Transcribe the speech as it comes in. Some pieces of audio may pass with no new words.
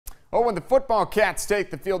Oh, when the football Cats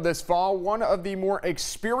take the field this fall, one of the more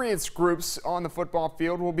experienced groups on the football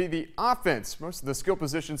field will be the offense. Most of the skill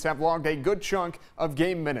positions have logged a good chunk of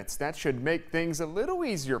game minutes. That should make things a little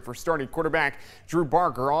easier for starting quarterback Drew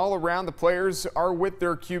Barker. All around, the players are with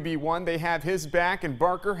their QB1. They have his back, and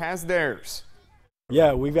Barker has theirs.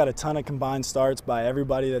 Yeah, we've got a ton of combined starts by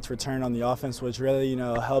everybody that's returned on the offense, which really,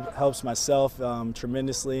 helps myself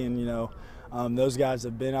tremendously. And, those guys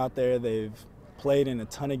have been out there. They've played in a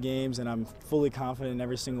ton of games, and I'm fully confident in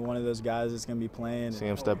every single one of those guys that's going to be playing. See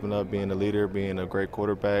him stepping up, being a leader, being a great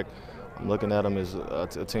quarterback. I'm looking at him as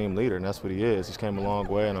a team leader, and that's what he is. He's came a long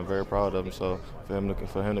way, and I'm very proud of him. So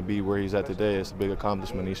for him to be where he's at today, it's a big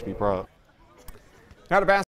accomplishment. He should be proud. Now to